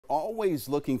always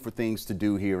looking for things to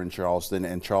do here in Charleston,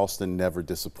 and Charleston never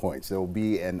disappoints. There will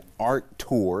be an art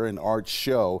tour, an art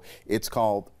show. It's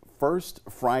called First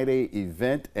Friday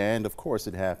Event, and of course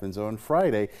it happens on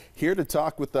Friday. Here to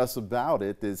talk with us about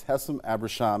it is Hessam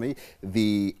Abrashami,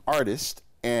 the artist,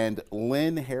 and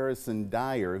Lynn Harrison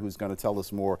Dyer, who's going to tell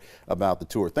us more about the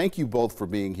tour. Thank you both for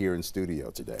being here in studio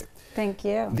today. Thank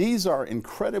you. These are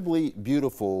incredibly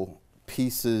beautiful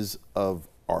pieces of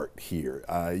art here.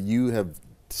 You have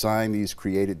designed these,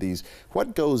 created these.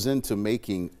 What goes into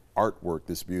making artwork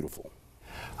this beautiful?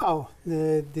 Oh,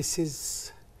 this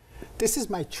is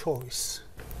my choice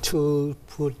to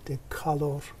put the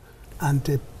color and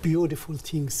the beautiful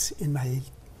things in my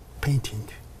painting.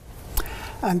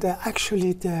 And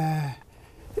actually,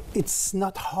 it's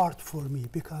not hard for me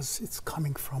because it's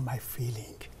coming from my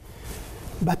feeling.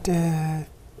 But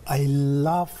I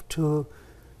love to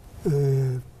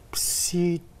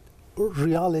see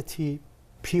reality,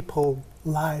 people,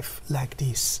 life like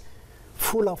this,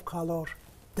 full of color,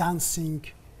 dancing,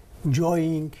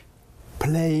 enjoying,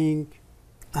 playing,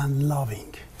 and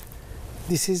loving.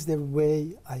 This is the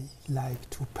way I like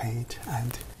to paint,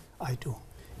 and I do.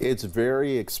 It's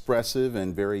very expressive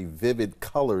and very vivid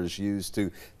colors used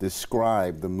to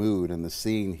describe the mood and the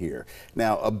scene here.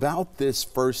 Now, about this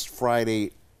First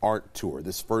Friday art tour,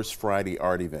 this First Friday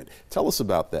art event, tell us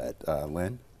about that,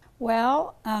 Lynn.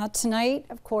 Well, tonight,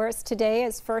 of course, today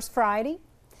is First Friday,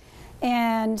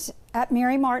 and at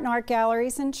Mary Martin Art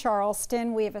Galleries in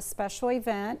Charleston, we have a special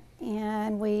event,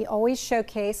 and we always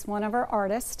showcase one of our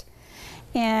artists.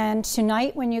 And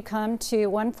tonight, when you come to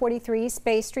 143 East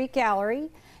Bay Street Gallery,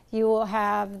 you will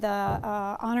have the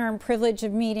honor and privilege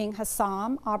of meeting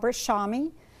Hessam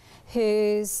Abrashami,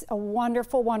 who's a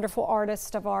wonderful, wonderful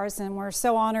artist of ours, and we're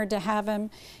so honored to have him.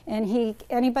 And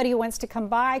anybody who wants to come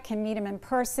by can meet him in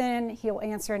person. He'll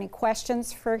answer any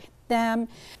questions for them.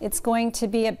 It's going to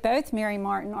be at both Mary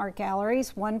Martin Art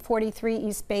Galleries, 143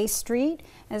 East Bay Street,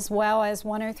 as well as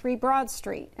 103 Broad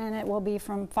Street, and it will be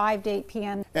from 5 to 8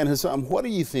 p.m. And Hessam, what do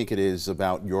you think it is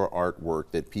about your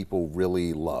artwork that people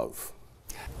really love?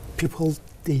 People,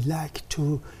 they like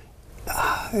to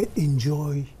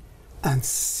enjoy and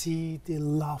see the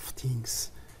love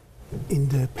things in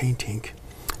the painting.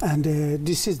 And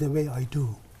this is the way I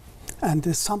do.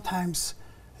 And sometimes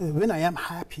when I am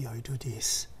happy, I do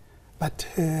this. But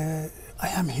I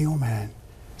am human.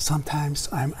 Sometimes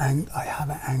I have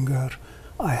anger,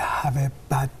 I have a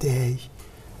bad day,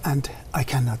 and I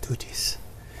cannot do this.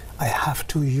 I have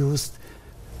to use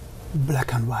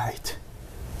black and white.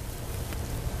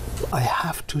 I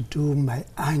have to do my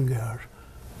anger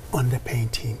on the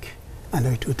painting, and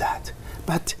I do that.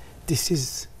 But this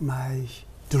is my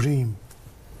dream,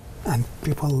 and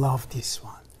people love this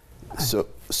one.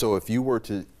 So if you were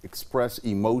to express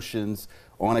emotions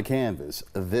on a canvas,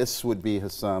 this would be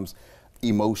Hessam's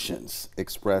emotions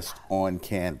expressed on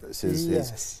canvas,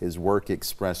 his work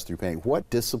expressed through paint. What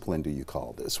discipline do you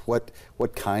call this? What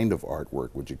kind of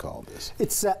artwork would you call this?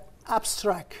 It's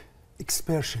abstract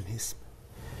expressionism.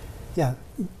 Yeah,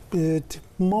 but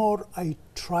more I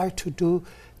try to do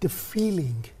the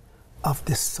feeling of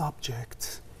the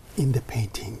subject in the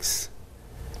paintings.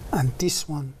 And this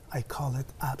one, I call it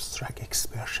abstract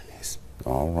expressionism.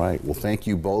 All right. Well, thank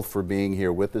you both for being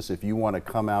here with us. If you want to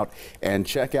come out and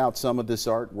check out some of this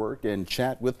artwork and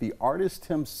chat with the artist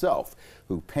himself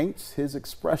who paints his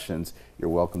expressions, you're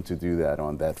welcome to do that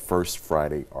on that First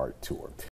Friday art tour.